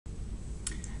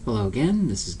Hello again,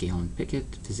 this is Galen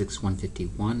Pickett, Physics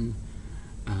 151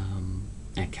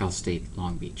 at Cal State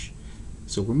Long Beach.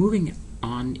 So we're moving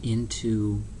on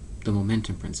into the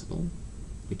momentum principle.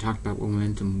 We talked about what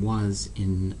momentum was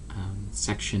in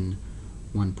section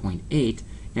 1.8,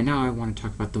 and now I want to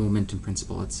talk about the momentum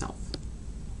principle itself.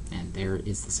 And there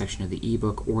is the section of the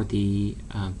ebook or the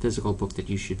physical book that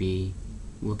you should be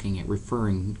looking at,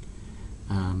 referring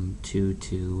to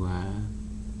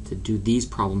do these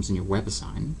problems in your web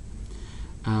assign.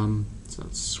 So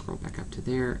let's scroll back up to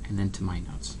there and then to my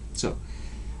notes. So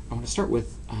I want to start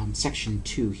with section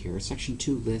 2 here. Section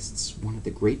 2 lists one of the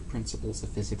great principles of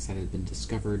physics that has been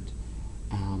discovered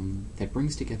that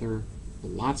brings together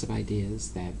lots of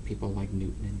ideas that people like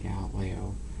Newton and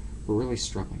Galileo were really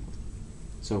struggling with.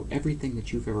 So everything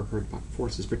that you've ever heard about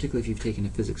forces, particularly if you've taken a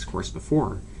physics course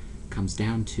before, comes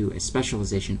down to a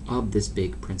specialization of this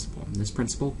big principle. And this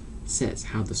principle says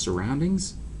how the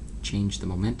surroundings change the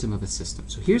momentum of a system.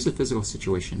 So here's a physical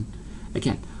situation.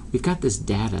 Again, we've got this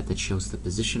data that shows the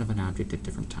position of an object at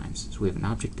different times. So we have an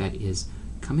object that is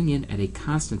coming in at a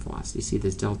constant velocity. See,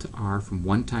 this delta r from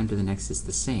one time to the next is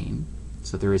the same.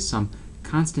 So there is some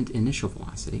constant initial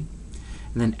velocity.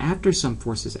 And then after some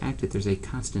force is acted, there's a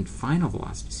constant final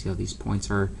velocity. See how these points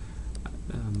are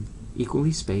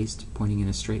equally spaced, pointing in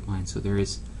a straight line. So there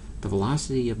is the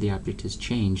velocity of the object has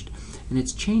changed, and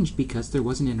it's changed because there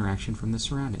was an interaction from the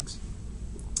surroundings.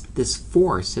 This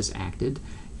force has acted,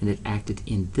 and it acted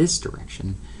in this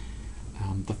direction.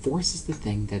 The force is the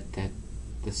thing that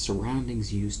the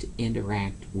surroundings use to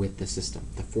interact with the system.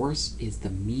 The force is the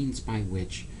means by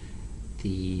which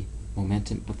the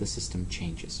momentum of the system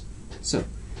changes. So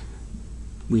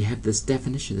we have this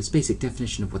definition, this basic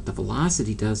definition of what the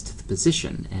velocity does to the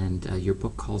position, and your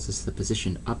book calls this the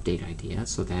position update idea,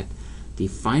 so that the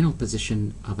final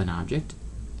position of an object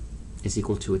is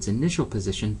equal to its initial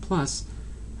position plus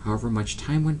however much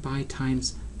time went by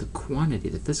times the quantity,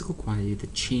 the physical quantity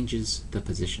that changes the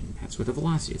position. That's what the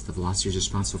velocity is. The velocity is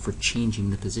responsible for changing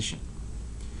the position.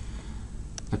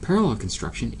 A parallel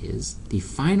construction is the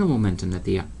final momentum that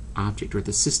the object or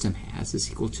the system has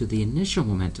is equal to the initial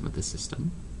momentum of the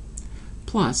system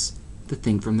plus the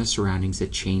thing from the surroundings that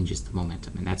changes the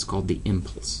momentum, and that's called the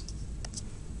impulse.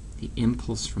 The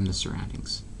impulse from the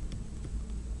surroundings.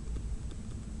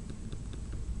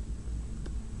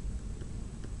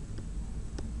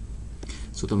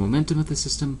 So the momentum of the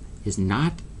system is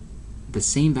not the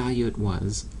same value it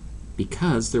was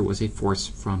because there was a force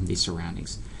from the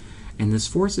surroundings. And this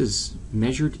force is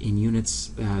measured in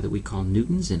units that we call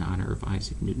newtons, in honor of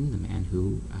Isaac Newton, the man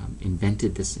who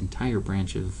invented this entire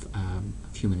branch of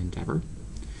human endeavor.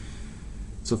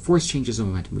 So force changes the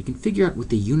momentum. We can figure out what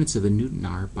the units of a newton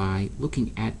are by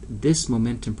looking at this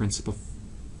momentum principle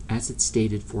as it's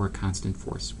stated for a constant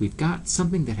force. We've got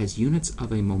something that has units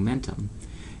of a momentum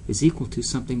is equal to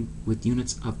something with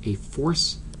units of a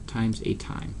force times a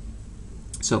time.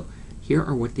 So here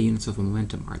are what the units of a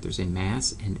momentum are. There's a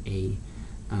mass and a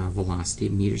velocity,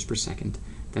 meters per second.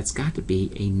 That's got to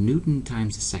be a newton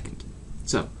times a second.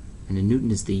 So, and a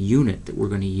newton is the unit that we're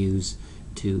going to use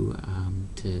to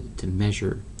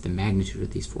measure the magnitude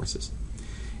of these forces.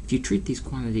 If you treat these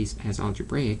quantities as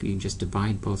algebraic, you can just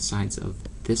divide both sides of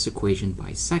this equation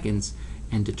by seconds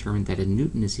and determine that a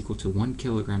newton is equal to 1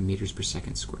 kilogram meters per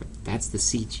second squared. That's the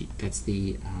CG. That's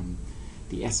the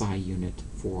SI unit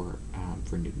for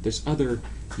Newton. There's other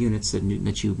units of Newton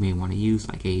that you may want to use,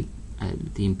 like the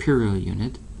imperial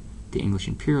unit. The English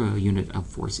imperial unit of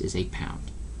force is a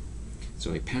pound.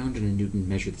 So a pound and a newton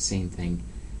measure the same thing,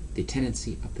 the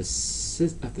tendency of the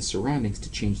surroundings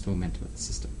to change the momentum of the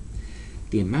system.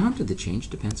 The amount of the change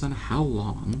depends on how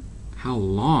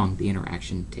long the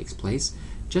interaction takes place,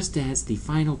 just as the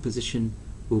final position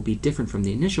will be different from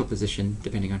the initial position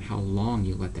depending on how long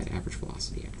you let that average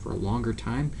velocity act. For a longer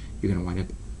time, you're going to wind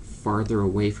up farther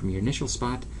away from your initial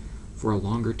spot. For a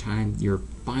longer time, your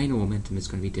final momentum is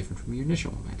going to be different from your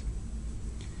initial momentum.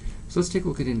 So let's take a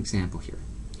look at an example here.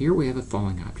 Here we have a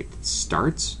falling object that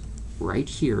starts right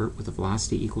here with a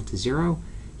velocity equal to 0.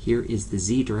 Here is the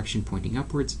z direction pointing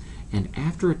upwards, and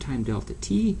after a time delta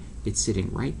t, it's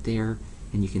sitting right there,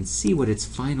 and you can see what its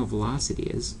final velocity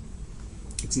is.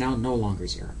 It's now no longer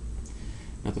 0.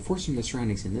 Now the force from the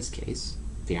surroundings in this case,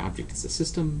 the object is a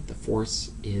system, the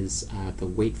force is the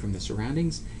weight from the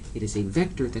surroundings. It is a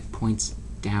vector that points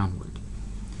downward.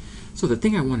 So the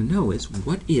thing I want to know is,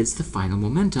 what is the final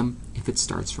momentum if it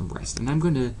starts from rest? And I'm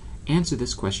going to answer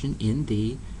this question in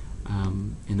the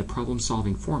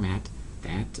problem-solving format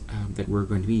that we're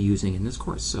going to be using in this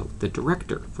course. So the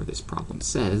director for this problem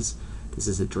says this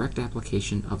is a direct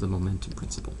application of the momentum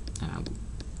principle.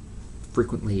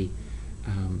 Frequently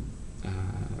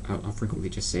I'll frequently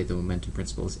just say the momentum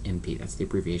principle is MP. That's the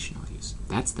abbreviation I'll use.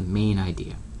 That's the main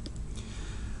idea.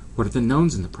 What are the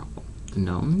knowns in the problem? The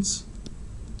knowns,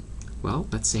 well,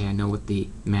 let's say I know what the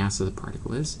mass of the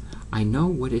particle is. I know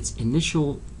what its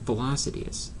initial velocity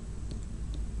is,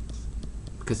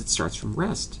 because it starts from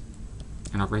rest.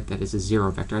 And I'll write that as a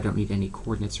 0 vector. I don't need any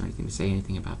coordinates or anything to say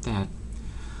anything about that.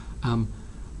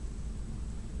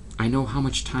 I know how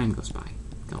much time goes by,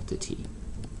 delta t.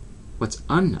 What's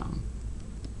unknown,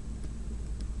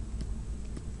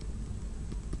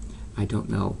 I don't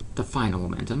know the final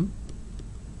momentum.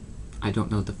 I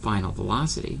don't know the final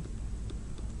velocity.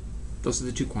 Those are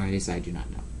the two quantities I do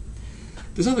not know.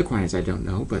 There's other quantities I don't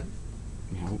know, but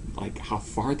like how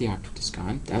far the object has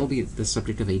gone. That'll be the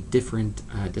subject of a different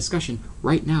discussion.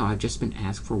 Right now, I've just been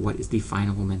asked for what is the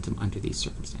final momentum under these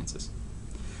circumstances.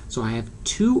 So I have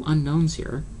two unknowns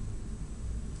here.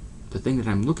 The thing that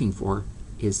I'm looking for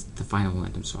is the final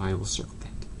momentum, so I will circle that.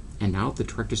 And now the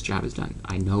director's job is done.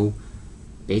 I know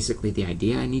basically the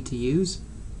idea I need to use.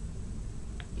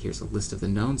 Here's a list of the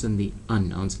knowns and the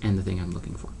unknowns and the thing I'm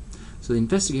looking for. So the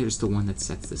investigator is the one that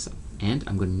sets this up. And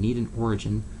I'm going to need an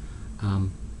origin.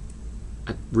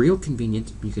 A real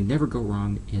convenient, you can never go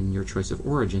wrong in your choice of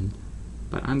origin,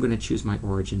 but I'm going to choose my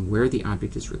origin where the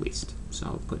object is released. So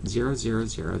I'll put 0, 0,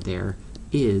 0 there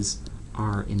is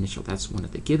our initial. That's one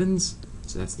of the givens,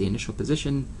 so that's the initial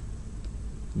position.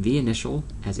 The initial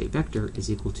as a vector is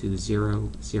equal to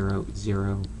 0, 0,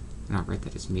 0, and I'll write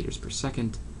that as meters per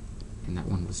second, and that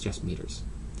one was just meters.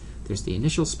 There's the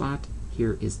initial spot.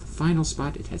 Here is the final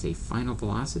spot. It has a final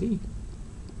velocity,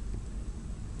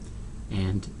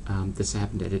 and this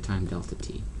happened at a time delta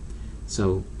t.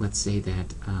 So let's say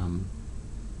that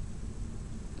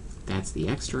that's the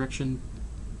x direction,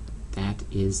 that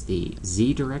is the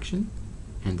z direction,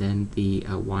 and then the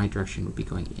y direction would be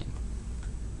going in.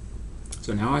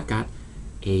 So now I've got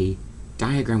a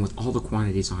diagram with all the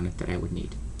quantities on it that I would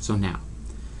need. So now,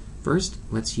 first,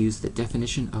 let's use the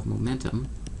definition of momentum.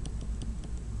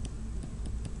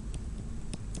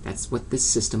 That's what this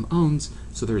system owns.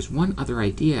 So there's one other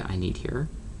idea I need here.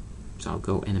 So I'll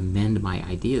go and amend my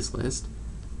ideas list.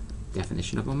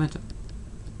 Definition of momentum.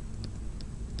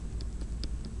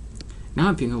 Now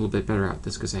I'm feeling a little bit better about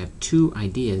this because I have two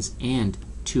ideas and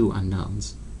two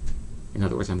unknowns. In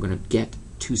other words, I'm going to get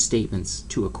two statements,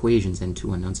 two equations, and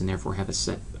two unknowns, and therefore have a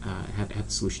set, have a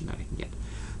solution that I can get.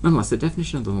 Nonetheless, the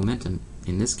definition of the momentum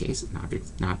in this case, an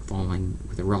object not falling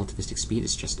with a relativistic speed,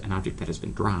 is just an object that has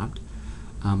been dropped.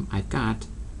 I've got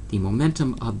the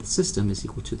momentum of the system is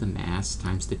equal to the mass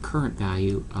times the current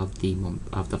value of the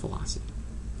velocity.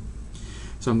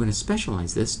 So I'm going to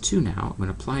specialize this to now. I'm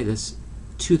going to apply this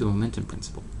to the momentum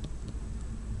principle.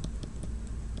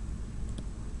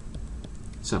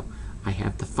 So I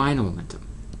have the final momentum,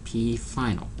 P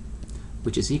final,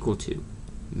 which is equal to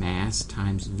mass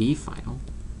times V final,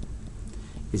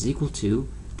 is equal to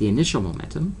the initial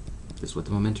momentum. This is what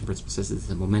the momentum principle says, is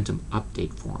the momentum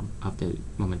update form of the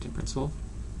momentum principle.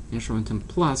 Initial momentum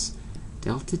plus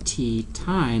delta t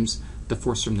times the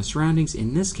force from the surroundings.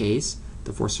 In this case,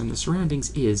 the force from the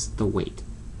surroundings is the weight.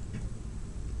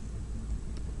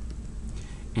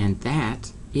 And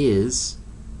that is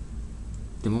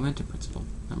the momentum principle.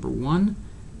 Number one,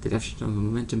 the definition of the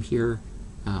momentum here,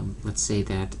 let's say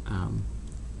that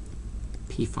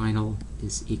P final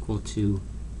is equal to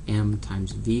m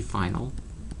times V final.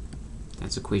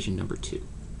 That's equation number 2.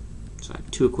 So I have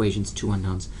two equations, two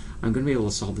unknowns. I'm going to be able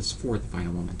to solve this for the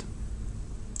final momentum.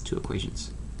 Two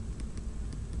equations,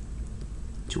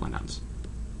 two unknowns.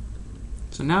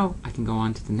 So now I can go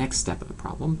on to the next step of the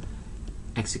problem,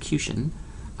 execution.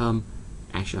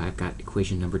 Actually, I've got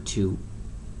equation number 2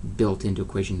 built into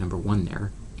equation number 1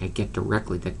 there. I get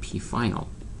directly that P final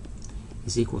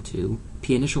is equal to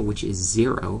P initial, which is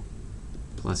 0,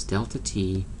 plus delta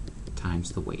t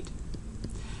times the weight.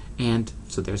 And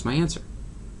so there's my answer.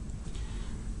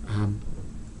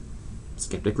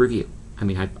 Skeptic review. I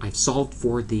mean, I've solved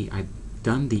for I've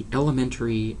done the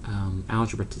elementary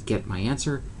algebra to get my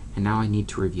answer, and now I need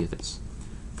to review this.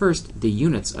 First, the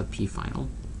units of P final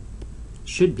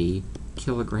should be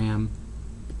kilogram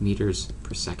meters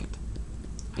per second.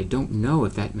 I don't know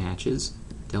if that matches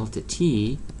delta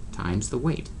t times the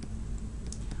weight.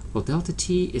 Well, delta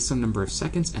t is some number of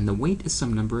seconds, and the weight is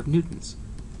some number of newtons.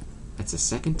 That's a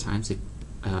second times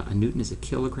a newton is a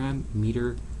kilogram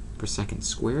meter per second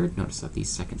squared. Notice that these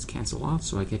seconds cancel off,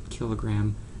 so I get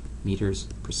kilogram meters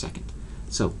per second.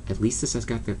 So at least this has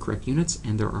got the correct units,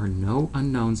 and there are no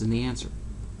unknowns in the answer.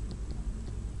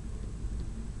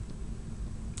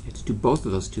 You have to do both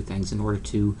of those two things in order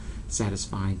to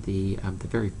satisfy the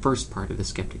very first part of the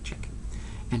skeptic check.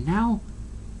 And now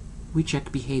we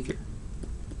check behavior.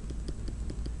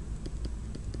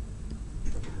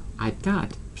 I've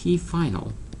got P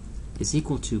final is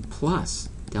equal to plus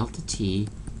delta t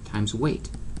times weight.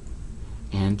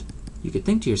 And you could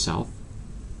think to yourself,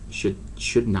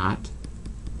 should not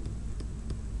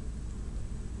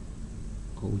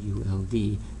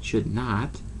OULD, should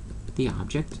not the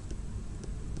object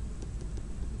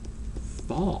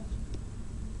fall?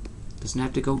 Doesn't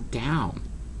have to go down.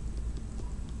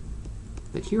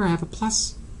 But here I have a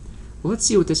plus. Well, let's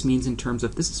see what this means in terms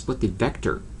of, this is what the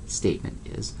vector statement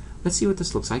is. Let's see what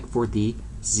this looks like for the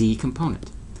z component.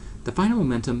 The final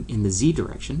momentum in the z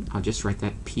direction, I'll just write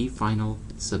that P final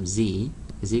sub z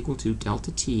is equal to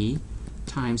delta t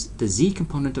times the z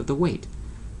component of the weight.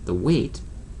 The weight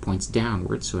points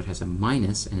downward, so it has a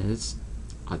minus, and it is,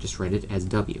 I'll just write it as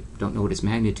w. Don't know what its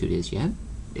magnitude is yet.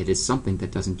 It is something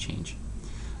that doesn't change.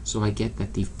 So I get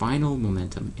that the final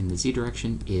momentum in the z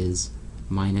direction is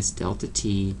minus delta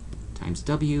t times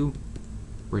w,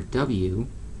 where w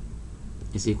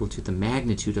is equal to the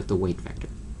magnitude of the weight vector.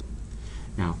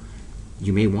 Now,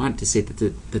 you may want to say that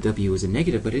the w is a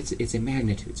negative, but it's a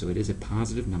magnitude, so it is a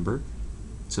positive number.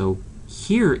 So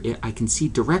here I can see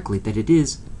directly that it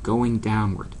is going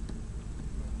downward.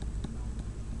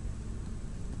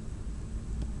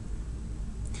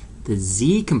 The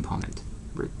z component,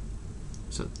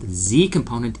 so the z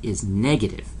component is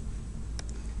negative.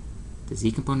 The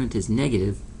z component is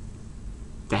negative.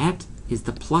 That is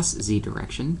the plus z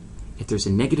direction. If there's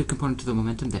a negative component to the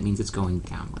momentum, that means it's going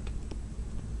downward.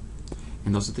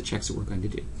 And those are the checks that we're going to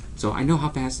do. So I know how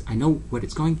fast, I know what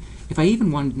it's going. If I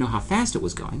even wanted to know how fast it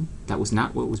was going, that was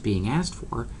not what was being asked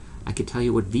for, I could tell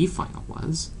you what v final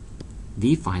was.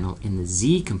 V final in the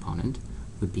z component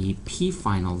would be P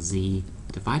final z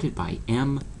divided by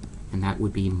m, and that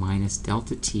would be minus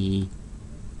delta t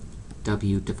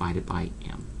w divided by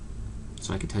m.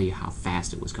 So I could tell you how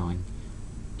fast it was going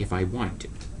if I wanted to.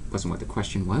 Wasn't what the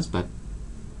question was, but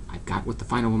I've got what the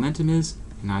final momentum is,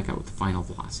 and now I got what the final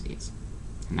velocity is.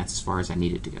 And that's as far as I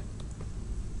needed to go.